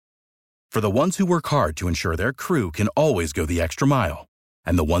For the ones who work hard to ensure their crew can always go the extra mile,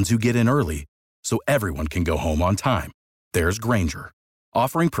 and the ones who get in early so everyone can go home on time, there's Grainger,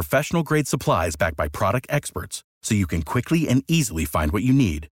 offering professional-grade supplies backed by product experts so you can quickly and easily find what you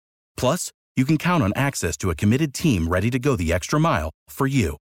need. Plus, you can count on access to a committed team ready to go the extra mile for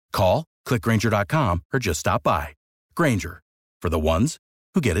you. Call, click Grainger.com, or just stop by. Grainger, for the ones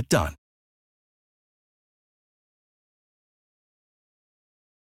who get it done.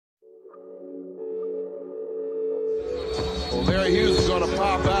 Well, Larry Hughes is going to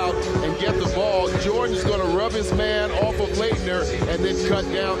pop out and get the ball. Jordan's going to rub his man off of Leitner and then cut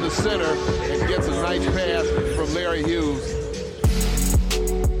down the center and gets a nice pass from Larry Hughes.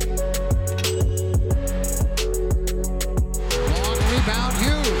 Long rebound,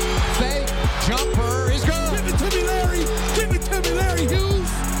 Hughes. Fake, jumper is good. Give it to me, Larry. Give it to me, Larry Hughes.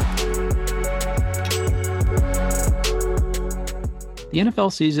 The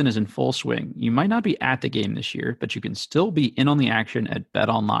NFL season is in full swing. You might not be at the game this year, but you can still be in on the action at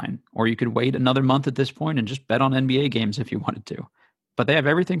BetOnline. Or you could wait another month at this point and just bet on NBA games if you wanted to. But they have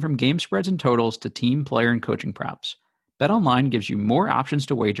everything from game spreads and totals to team, player, and coaching props. BetOnline gives you more options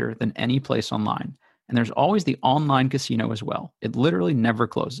to wager than any place online. And there's always the online casino as well. It literally never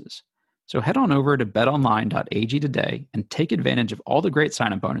closes. So head on over to betonline.ag today and take advantage of all the great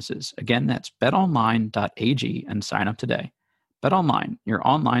sign-up bonuses. Again, that's betonline.ag and sign up today. BetOnline, your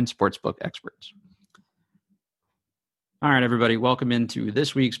online sportsbook experts. All right, everybody, welcome into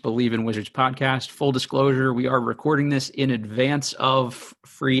this week's Believe in Wizards podcast. Full disclosure, we are recording this in advance of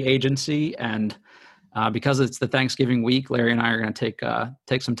free agency, and because it's the Thanksgiving week, Larry and I are going to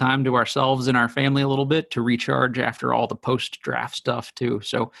take some time to ourselves and our family a little bit to recharge after all the post-draft stuff too.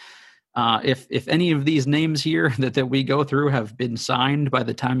 So if any of these names here that we go through have been signed by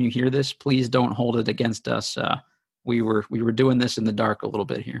the time you hear this, please don't hold it against us. We were doing this in the dark a little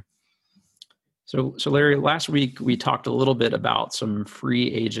bit here. So Larry, last week we talked a little bit about some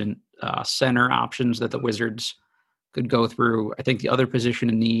free agent center options that the Wizards could go through. I think the other position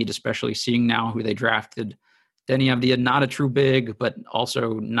in need, especially seeing now who they drafted, then you have the not a true big, but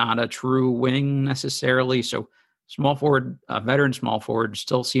also not a true wing necessarily. So small forward, veteran small forward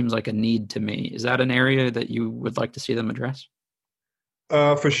still seems like a need to me. Is that an area that you would like to see them address?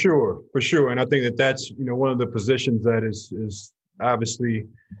 For sure. And I think that's, one of the positions that is obviously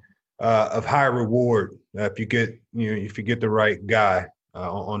of high reward if you get the right guy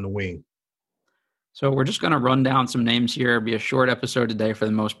on the wing. So we're just going to run down some names here. It'll be a short episode today for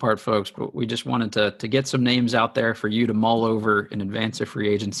the most part, folks, but we just wanted to get some names out there for you to mull over in advance of free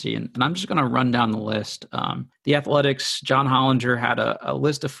agency. And I'm just going to run down the list. The Athletics, John Hollinger had a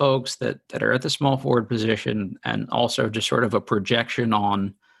list of folks that are at the small forward position, and also just sort of a projection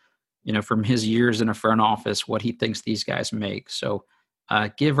on, from his years in a front office, what he thinks these guys make. So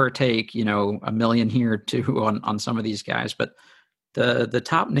give or take, $1 million here or two on some of these guys. But the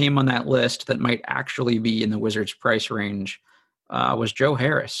top name on that list that might actually be in the Wizards' price range was Joe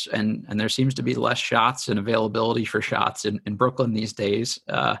Harris. And there seems to be less shots and availability for shots in Brooklyn these days.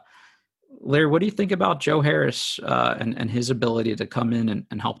 Larry, what do you think about Joe Harris and his ability to come in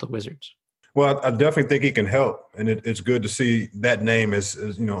and help the Wizards? Well, I definitely think he can help. And it's good to see that name is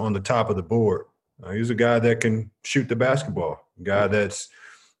on the top of the board. He's a guy that can shoot the basketball, a guy that's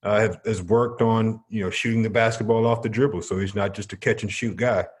has worked on, shooting the basketball off the dribble. So he's not just a catch and shoot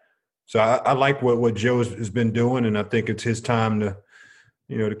guy. So I like what Joe has been doing, and I think it's his time to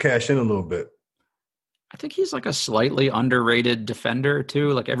cash in a little bit. I think he's like a slightly underrated defender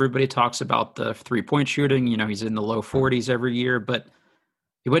too. Like everybody talks about the 3-point shooting, he's in the low 40s every year, but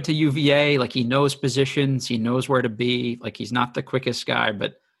he went to UVA. Like he knows positions, he knows where to be. Like he's not the quickest guy,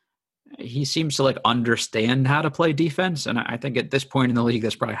 but he seems to understand how to play defense. And I think at this point in the league,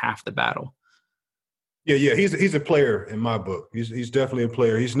 that's probably half the battle. Yeah. He's a player in my book. He's definitely a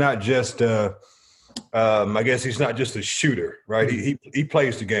player. He's not just I guess he's not just a shooter, right? He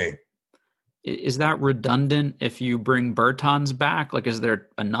plays the game. Is that redundant if you bring Bertans back? Like, is there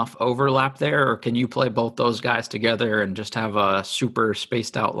enough overlap there, or can you play both those guys together and just have a super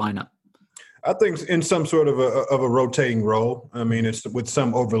spaced out lineup? I think in some sort of a rotating role. I mean, it's with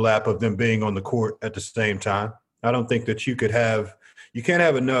some overlap of them being on the court at the same time. I don't think that you can't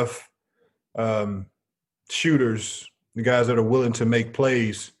have enough shooters, the guys that are willing to make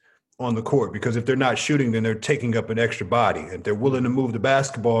plays on the court, because if they're not shooting, then they're taking up an extra body. If they're willing to move the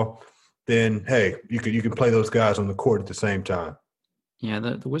basketball, then, hey, you can play those guys on the court at the same time. Yeah,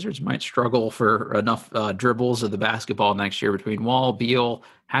 the Wizards might struggle for enough dribbles of the basketball next year between Wall, Beal.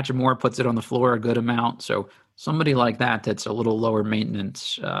 Hatchamore puts it on the floor a good amount. So somebody like that's a little lower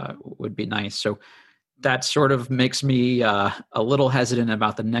maintenance would be nice. So That sort of makes me a little hesitant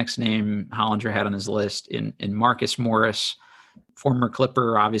about the next name Hollinger had on his list in Marcus Morris, former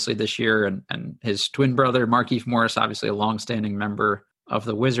Clipper, obviously this year, and his twin brother, Markieff Morris, obviously a longstanding member of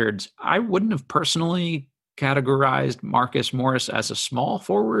the Wizards. I wouldn't have personally categorized Marcus Morris as a small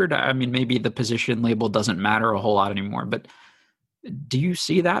forward. I mean, maybe the position label doesn't matter a whole lot anymore, but do you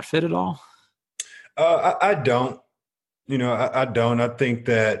see that fit at all? I don't. I don't. I think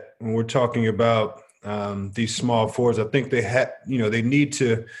that when we're talking about these small forwards, I think they need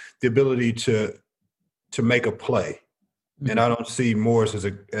the ability to make a play. Mm-hmm. And I don't see Morris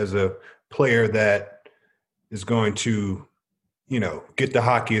as a player that is going to, get the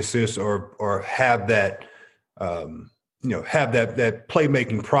hockey assist or have that, have that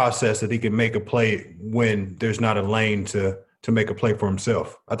playmaking process that he can make a play when there's not a lane to make a play for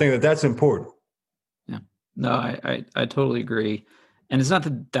himself. I think that's important. Yeah, no, I totally agree. And it's not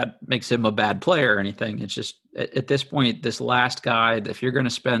that makes him a bad player or anything. It's just at this point, this last guy, if you're going to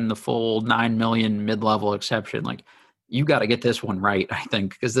spend the full $9 million mid-level exception, like you got to get this one right, I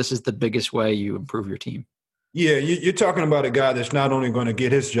think, because this is the biggest way you improve your team. Yeah, you're talking about a guy that's not only going to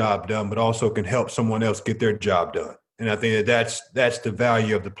get his job done, but also can help someone else get their job done. And I think that's the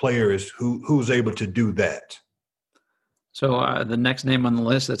value of the player is who's able to do that. So the next name on the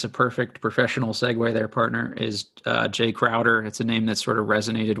list, that's a perfect professional segue there, partner, is Jay Crowder. It's a name that sort of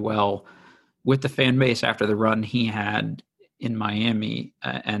resonated well with the fan base after the run he had in Miami.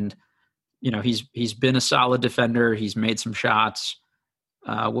 And, he's been a solid defender. He's made some shots.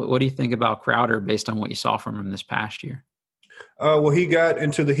 What do you think about Crowder based on what you saw from him this past year? Well, he got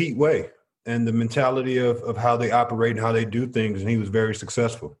into the Heat way and the mentality of how they operate and how they do things, and he was very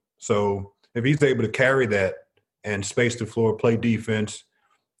successful. So if he's able to carry that and space the floor, play defense,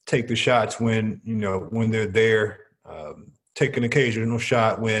 take the shots when they're there, take an occasional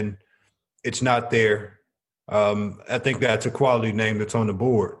shot when it's not there. I think that's a quality name that's on the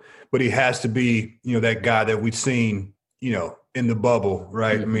board. But he has to be, that guy that we've seen, in the bubble,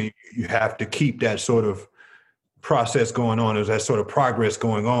 right? Mm-hmm. I mean, you have to keep that sort of process going on. There's that sort of progress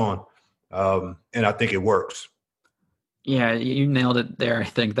going on. And I think it works. Yeah, you nailed it there. I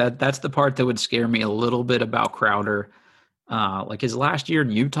think that's the part that would scare me a little bit about Crowder. Like his last year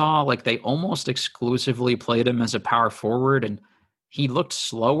in Utah, like they almost exclusively played him as a power forward, and he looked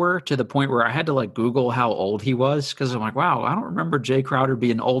slower to the point where I had to Google how old he was, because I'm like, wow, I don't remember Jay Crowder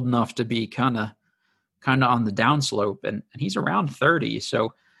being old enough to be kind of on the downslope, and he's around 30.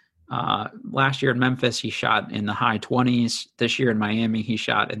 So last year in Memphis, he shot in the high 20s. This year in Miami, he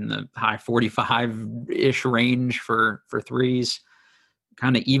shot in the high 45-ish range for threes.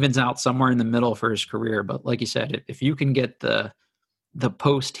 Kind of evens out somewhere in the middle for his career. But like you said, if you can get the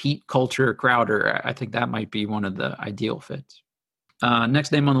post-Heat culture Crowder, I think that might be one of the ideal fits.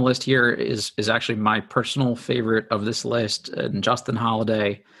 Next name on the list here is actually my personal favorite of this list, and Justin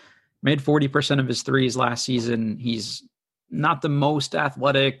Holiday. Made 40% of his threes last season. He's not the most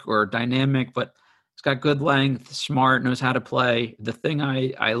athletic or dynamic, but he's got good length, smart, knows how to play. The thing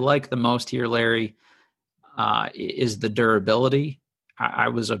I like the most here, Larry, is the durability. I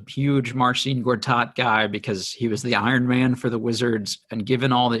was a huge Marcin Gortat guy because he was the Iron Man for the Wizards. And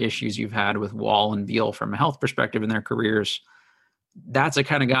given all the issues you've had with Wall and Beal from a health perspective in their careers, that's the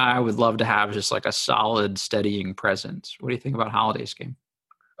kind of guy I would love to have, just like a solid, steadying presence. What do you think about Holiday's game?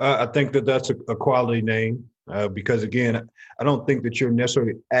 I think that's a quality name because, again, I don't think that you're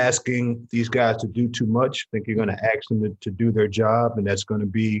necessarily asking these guys to do too much. I think you're going to ask them to do their job, and that's going to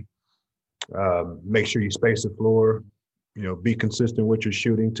be make sure you space the floor, be consistent with your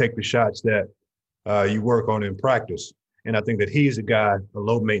shooting, take the shots that you work on in practice. And I think that he's a guy, a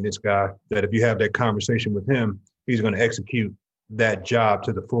low-maintenance guy, that if you have that conversation with him, he's going to execute that job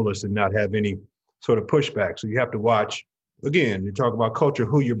to the fullest and not have any sort of pushback. So you have to watch. Again, you talk about culture,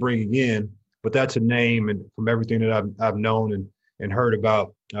 who you're bringing in, but that's a name, and from everything that I've known and heard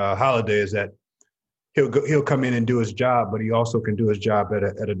about Holiday is that he'll come in and do his job, but he also can do his job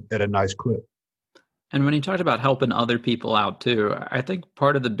at a nice clip. And when he talked about helping other people out too, I think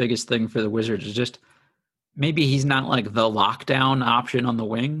part of the biggest thing for the Wizards is just maybe he's not like the lockdown option on the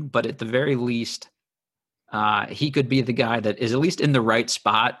wing, but at the very least, he could be the guy that is at least in the right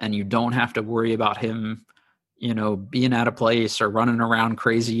spot, and you don't have to worry about him being out of place or running around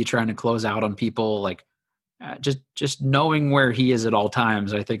crazy, trying to close out on people. Like just knowing where he is at all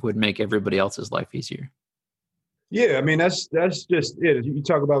times, I think would make everybody else's life easier. Yeah. I mean, that's just it. You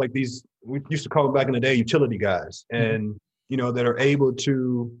talk about like these, we used to call them back in the day, utility guys, and, that are able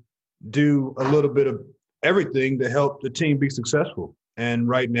to do a little bit of everything to help the team be successful. And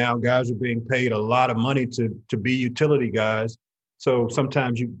right now guys are being paid a lot of money to be utility guys. So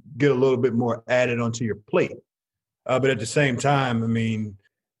sometimes you get a little bit more added onto your plate. But at the same time, I mean,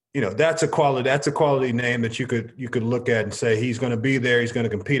 that's a quality name that you could look at and say he's going to be there. He's going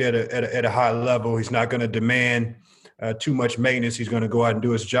to compete at a high level. He's not going to demand too much maintenance. He's going to go out and do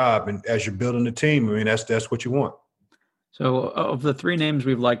his job. And as you're building a team, I mean, that's what you want. So of the three names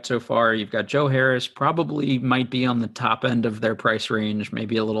we've liked so far, you've got Joe Harris, probably might be on the top end of their price range,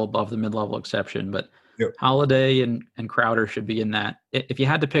 maybe a little above the mid-level exception, but yep. Holiday and Crowder should be in that. If you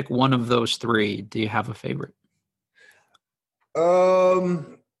had to pick one of those three, do you have a favorite?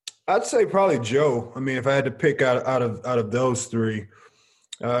 I'd say probably Joe. I mean, if I had to pick out of those three,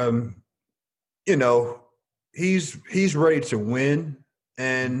 he's ready to win,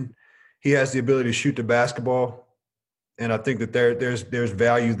 and he has the ability to shoot the basketball. And I think that there's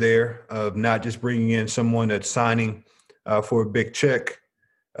value there of not just bringing in someone that's signing for a big check,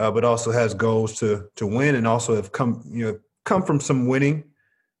 but also has goals to win, and also have come from some winning,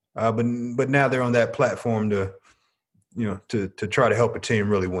 but now they're on that platform to try to help a team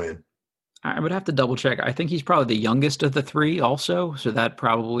really win. I would have to double check. I think he's probably the youngest of the three also. So that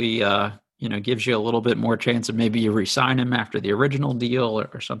probably, gives you a little bit more chance of maybe you re-sign him after the original deal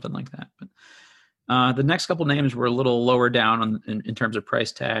or something like that. But the next couple names were a little lower down in terms of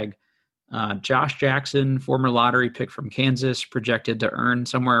price tag. Josh Jackson, former lottery pick from Kansas, projected to earn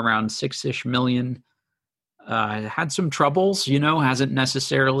somewhere around $6-ish million. Had some troubles, hasn't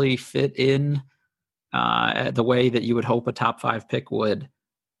necessarily fit in the way that you would hope a top 5 pick would.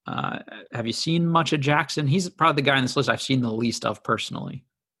 Have you seen much of Jackson? He's probably the guy on this list I've seen the least of personally.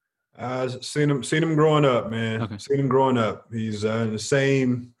 I've seen him growing up, man. Okay. Seen him growing up. He's in the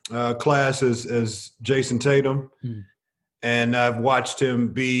same class as Jason Tatum. And I've watched him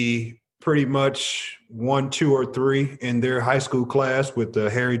be pretty much 1, 2, or 3 in their high school class with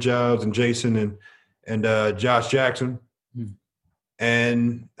Harry Giles and Jason and Josh Jackson.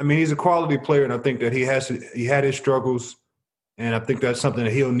 And I mean, he's a quality player, and I think that he had his struggles, and I think that's something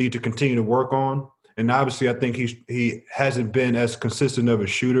that he'll need to continue to work on. And obviously, I think he hasn't been as consistent of a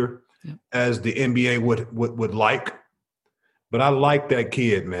shooter as the NBA would like. But I like that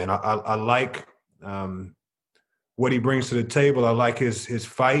kid, man. I like what he brings to the table. I like his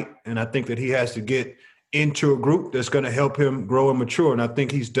fight, and I think that he has to get into a group that's going to help him grow and mature. And I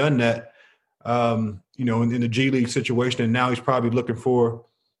think he's done that, in the G League situation. And now he's probably looking for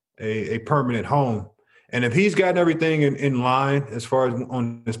a permanent home. And if he's gotten everything in line as far as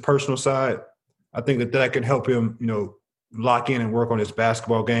on his personal side, I think that can help him, lock in and work on his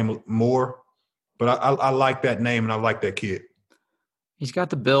basketball game more. But I like that name, and I like that kid. He's got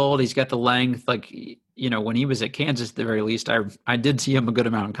the build. He's got the length. Like, when he was at Kansas, at the very least, I did see him a good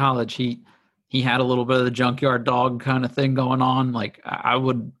amount in college. He had a little bit of the junkyard dog kind of thing going on. Like, I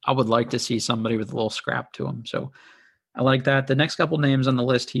would like to see somebody with a little scrap to him. So I like that. The next couple names on the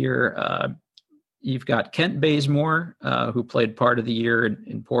list here, you've got Kent Bazemore, who played part of the year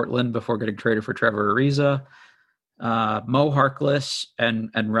in Portland before getting traded for Trevor Ariza, Mo Harkless,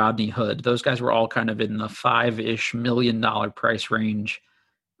 and Rodney Hood. Those guys were all kind of in the $5-ish million price range.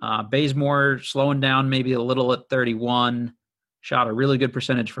 Bazemore slowing down maybe a little at 31, shot a really good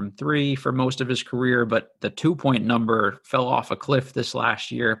percentage from 3 for most of his career, but the 2-point number fell off a cliff this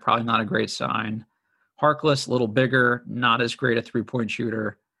last year. Probably not a great sign. Harkless, a little bigger, not as great a 3-point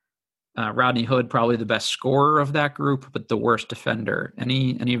shooter. Rodney Hood, probably the best scorer of that group, but the worst defender.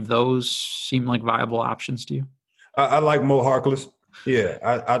 Any of those seem like viable options to you? I like Mo Harkless. Yeah,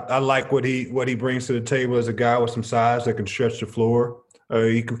 I like what he brings to the table as a guy with some size that can stretch the floor.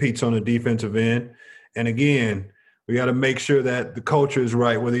 He competes on the defensive end. And again, we got to make sure that the culture is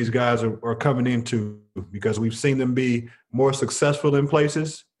right where these guys are coming into, because we've seen them be more successful in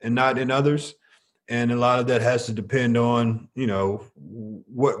places and not in others. And a lot of that has to depend on,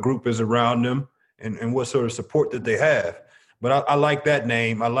 what group is around them and what sort of support that they have. But I like that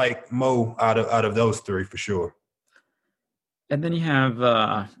name. I like Mo out of those three for sure. And then you have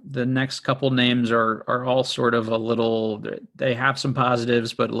the next couple names are all sort of they have some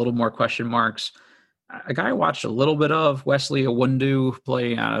positives, but a little more question marks. A guy I watched a little bit of, Wesley Iwundu,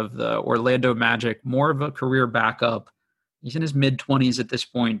 playing out of the Orlando Magic, more of a career backup. He's in his mid-20s at this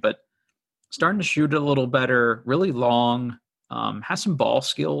point, but starting to shoot a little better, really long, has some ball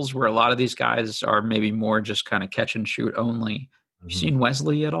skills where a lot of these guys are maybe more just kind of catch and shoot only. Mm-hmm. You seen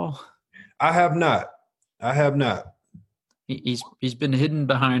Wesley at all? I have not. He's been hidden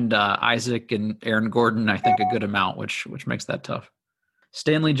behind Isaac and Aaron Gordon, I think, a good amount, which makes that tough.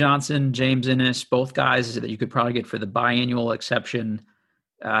 Stanley Johnson, James Ennis, both guys that you could probably get for the biannual exception.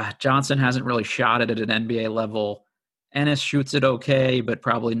 Johnson hasn't really shot it at an NBA level. Ennis shoots it okay, but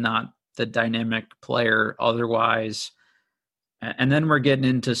probably not the dynamic player otherwise. And then we're getting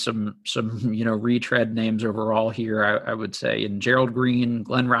into some retread names overall here, I would say. And Gerald Green,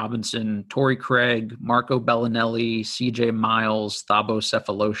 Glenn Robinson, Torrey Craig, Marco Bellinelli, CJ Miles, Thabo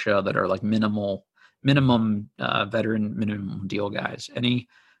Cephalosha that are like minimum veteran minimum deal guys.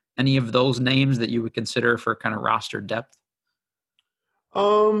 Any of those names that you would consider for kind of roster depth?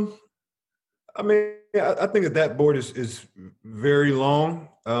 I think that board is very long.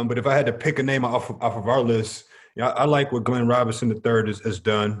 But if I had to pick a name off of our list, I like what Glenn Robinson III has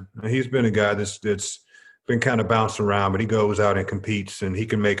done. He's been a guy that's been kind of bouncing around, but he goes out and competes, and he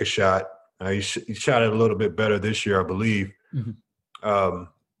can make a shot. He shot it a little bit better this year, I believe. Mm-hmm.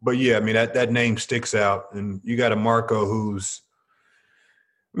 But yeah, that name sticks out. And you got a Marco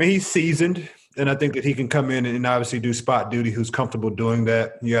he's seasoned, and I think that he can come in and obviously do spot duty, who's comfortable doing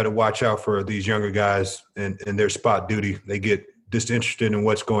that. You got to watch out for these younger guys and their spot duty. They get disinterested in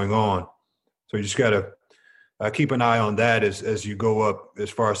what's going on. So you just got to keep an eye on that as you go up, as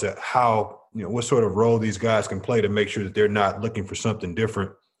far as how, what sort of role these guys can play to make sure that they're not looking for something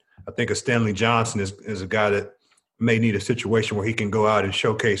different. I think a Stanley Johnson is a guy that may need a situation where he can go out and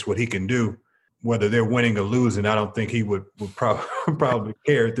showcase what he can do, whether they're winning or losing. I don't think he would probably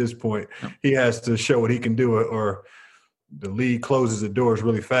care at this point. He has to show what he can do, or the league closes the doors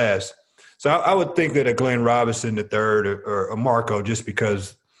really fast. So I would think that a Glenn Robinson III or a Marco, just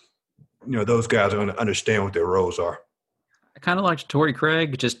because those guys are going to understand what their roles are. I kind of liked Torrey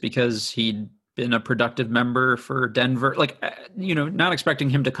Craig just because he'd been a productive member for Denver. Not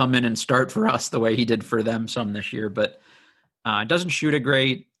expecting him to come in and start for us the way he did for them some this year, but doesn't shoot it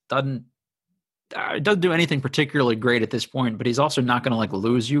great, doesn't do anything particularly great at this point, but he's also not going to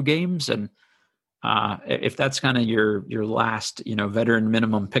lose you games. And if that's kind of your last, veteran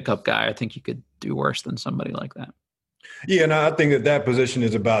minimum pickup guy, I think you could do worse than somebody like that. Yeah, no, I think that position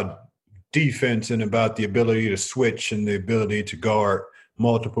is about defense and about the ability to switch and the ability to guard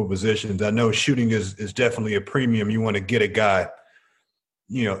multiple positions. I know shooting is definitely a premium. You want to get a guy,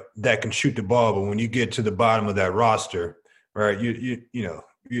 that can shoot the ball, but when you get to the bottom of that roster, right, you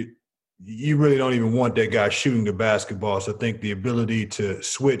really don't even want that guy shooting the basketball. So I think the ability to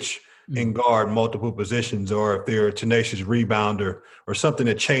switch and guard multiple positions, or if they're a tenacious rebounder or something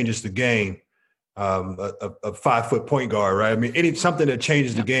that changes the game, a 5-foot point guard, right? Something that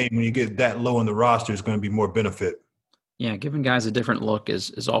changes the game when you get that low on the roster is going to be more benefit. Yeah, giving guys a different look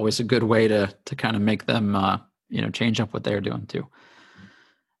is always a good way to kind of make them, change up what they're doing too.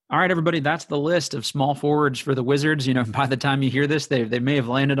 All right, everybody, that's the list of small forwards for the Wizards. By the time you hear this, they may have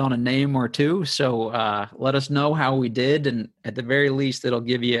landed on a name or two. So let us know how we did, and at the very least, it'll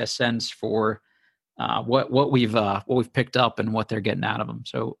give you a sense for what we've picked up and what they're getting out of them.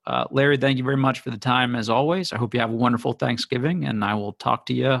 So, Larry, thank you very much for the time as always. I hope you have a wonderful Thanksgiving, and I will talk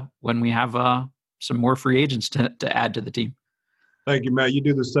to you when we have some more free agents to add to the team. Thank you, Matt. You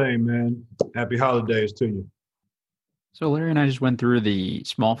do the same, man. Happy holidays to you. So Larry and I just went through the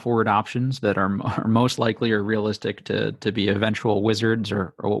small forward options that are most likely or realistic to be eventual Wizards,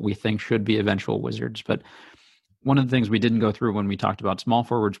 or what we think should be eventual Wizards. But one of the things we didn't go through when we talked about small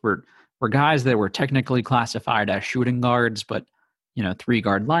forwards were guys that were technically classified as shooting guards, but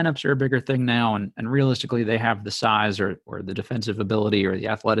 3-guard lineups are a bigger thing now, and realistically they have the size or the defensive ability or the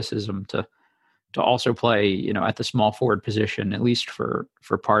athleticism to also play at the small forward position, at least for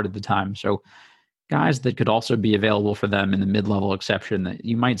part of the time. So guys that could also be available for them in the mid-level exception that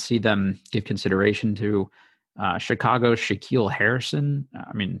you might see them give consideration to. Chicago's Shaquille Harrison.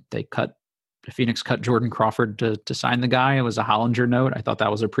 Phoenix cut Jordan Crawford to sign the guy. It was a Hollinger note. I thought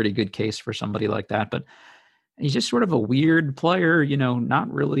that was a pretty good case for somebody like that. But he's just sort of a weird player,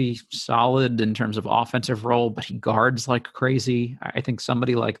 not really solid in terms of offensive role, but he guards like crazy. I think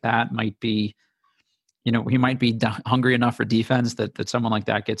somebody like that might be, he might be hungry enough for defense that someone like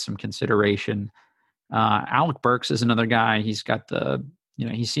that gets some consideration. Alec Burks is another guy. He's got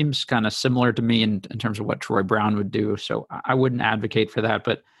he seems kind of similar to me in terms of what Troy Brown would do. So I wouldn't advocate for that,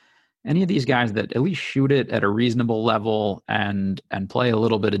 but any of these guys that at least shoot it at a reasonable level and play a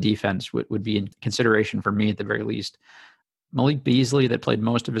little bit of defense would be in consideration for me at the very least. Malik Beasley, that played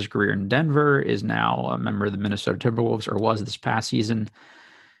most of his career in Denver, is now a member of the Minnesota Timberwolves, or was this past season.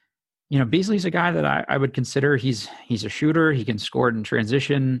 Beasley's a guy that I would consider. He's a shooter. He can score in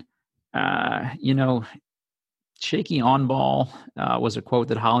transition. Shaky on ball was a quote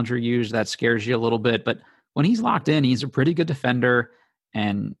that Hollinger used. That scares you a little bit, but when he's locked in, he's a pretty good defender,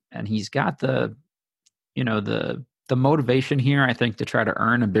 and he's got the motivation here, I think, to try to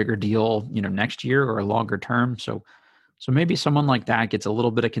earn a bigger deal, next year or a longer term. So maybe someone like that gets a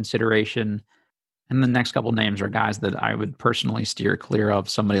little bit of consideration. And the next couple names are guys that I would personally steer clear of.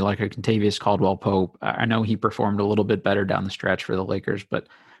 Somebody like a Kentavious Caldwell-Pope. I know he performed a little bit better down the stretch for the Lakers, but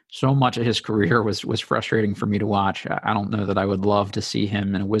so much of his career was frustrating for me to watch. I don't know that I would love to see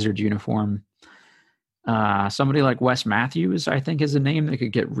him in a Wizards uniform. Somebody like Wes Matthews, I think, is a name that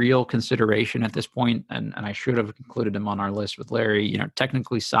could get real consideration at this point, and I should have included him on our list with Larry. You know,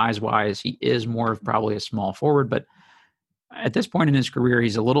 technically size-wise, he is more of probably a small forward, but at this point in his career,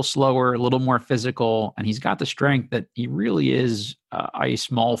 he's a little slower, a little more physical, and he's got the strength that he really is a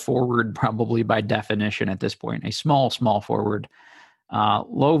small forward, probably by definition at this point, a small forward.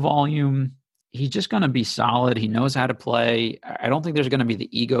 Low volume, he's just going to be solid. He knows how to play. I don't think there's going to be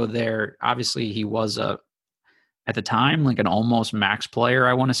the ego there. Obviously, he was at the time, like an almost max player,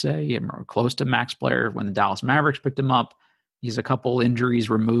 I want to say, or close to max player when the Dallas Mavericks picked him up. He's a couple injuries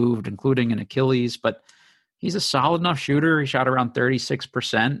removed, including an Achilles, but he's a solid enough shooter. He shot around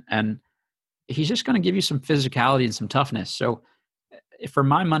 36%, and he's just going to give you some physicality and some toughness. So for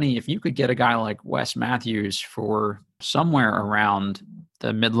my money, if you could get a guy like Wes Matthews for somewhere around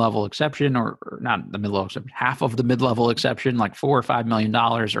the mid-level exception, or not the mid-level exception, half of the mid-level exception, like $4 or $5 million,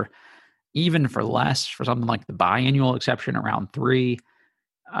 or even for less, for something like the biannual exception around $3,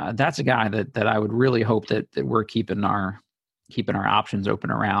 that's a guy that I would really hope that we're keeping our options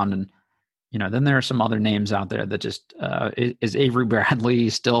open around. And you know, then there are some other names out there that just is Avery Bradley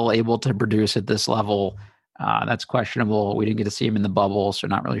still able to produce at this level? That's questionable. We didn't get to see him in the bubble, so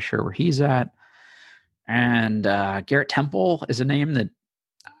not really sure where he's at. And Garrett Temple is a name that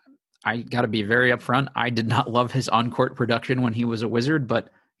I got to be very upfront. I did not love his on-court production when he was a Wizard, but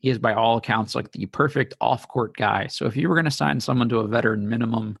he is by all accounts like the perfect off-court guy. So if you were going to sign someone to a veteran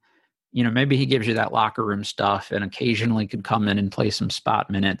minimum, you know, maybe he gives you that locker room stuff and occasionally could come in and play some spot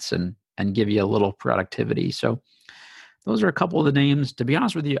minutes and give you a little productivity. So those are a couple of the names. To be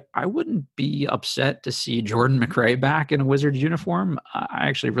honest with you, I wouldn't be upset to see Jordan McRae back in a Wizards uniform. I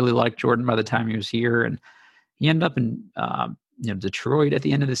actually really liked Jordan by the time he was here, and he ended up in Detroit at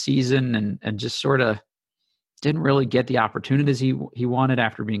the end of the season and just sort of didn't really get the opportunities he wanted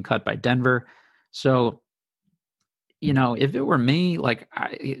after being cut by Denver. So, you know, if it were me, like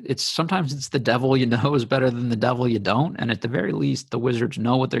sometimes it's the devil you know is better than the devil you don't. And at the very least, the Wizards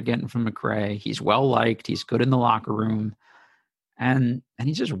know what they're getting from McRae. He's well liked. He's good in the locker room, and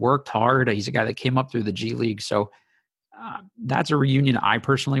he just worked hard. He's a guy that came up through the G League. So that's a reunion I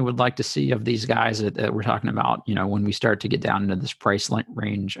personally would like to see of these guys that we're talking about. You know, when we start to get down into this price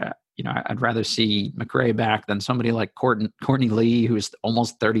range, you know, I'd rather see McRae back than somebody like Courtney Lee, who's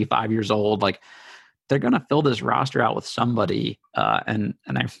almost 35 years old. Like, they're going to fill this roster out with somebody. And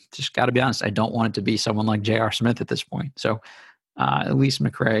I've just got to be honest, I don't want it to be someone like J.R. Smith at this point. So at least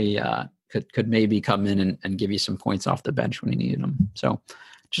McRae could maybe come in and give you some points off the bench when you needed them. So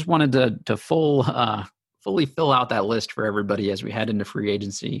just wanted to fully fill out that list for everybody as we head into free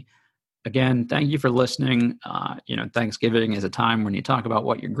agency. Again, thank you for listening. You know, Thanksgiving is a time when you talk about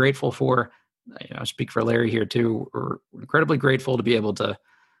what you're grateful for. You know, speak for Larry here too. We're incredibly grateful to be able to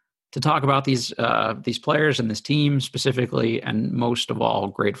talk about these players and this team specifically, and most of all,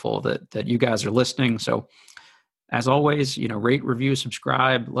 grateful that you guys are listening. So as always, you know, rate, review,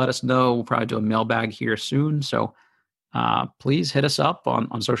 subscribe, let us know. We'll probably do a mailbag here soon. So please hit us up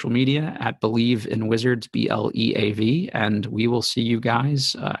on social media at Believe in Wizards, BLEAV, and we will see you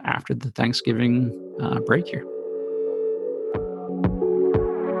guys after the Thanksgiving break here.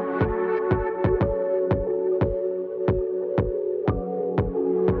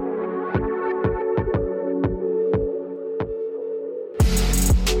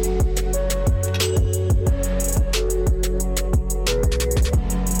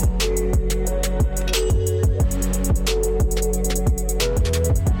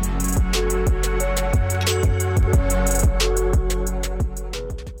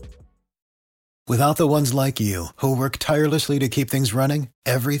 Without the ones like you, who work tirelessly to keep things running,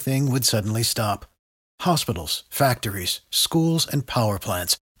 everything would suddenly stop. Hospitals, factories, schools, and power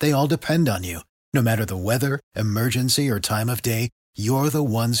plants, they all depend on you. No matter the weather, emergency, or time of day, you're the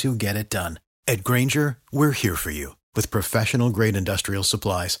ones who get it done. At Grainger, we're here for you with professional-grade industrial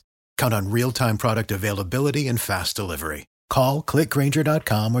supplies. Count on real-time product availability and fast delivery. Call, click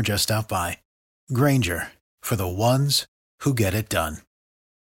Grainger.com, or just stop by. Grainger, for the ones who get it done.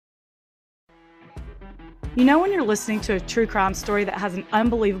 You know when you're listening to a true crime story that has an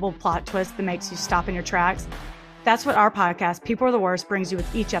unbelievable plot twist that makes you stop in your tracks? That's what our podcast, People Are the Worst, brings you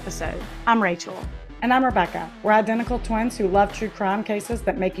with each episode. I'm Rachel. And I'm Rebecca. We're identical twins who love true crime cases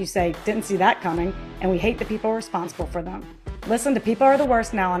that make you say, didn't see that coming, and we hate the people responsible for them. Listen to People Are the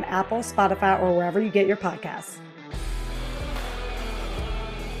Worst now on Apple, Spotify, or wherever you get your podcasts.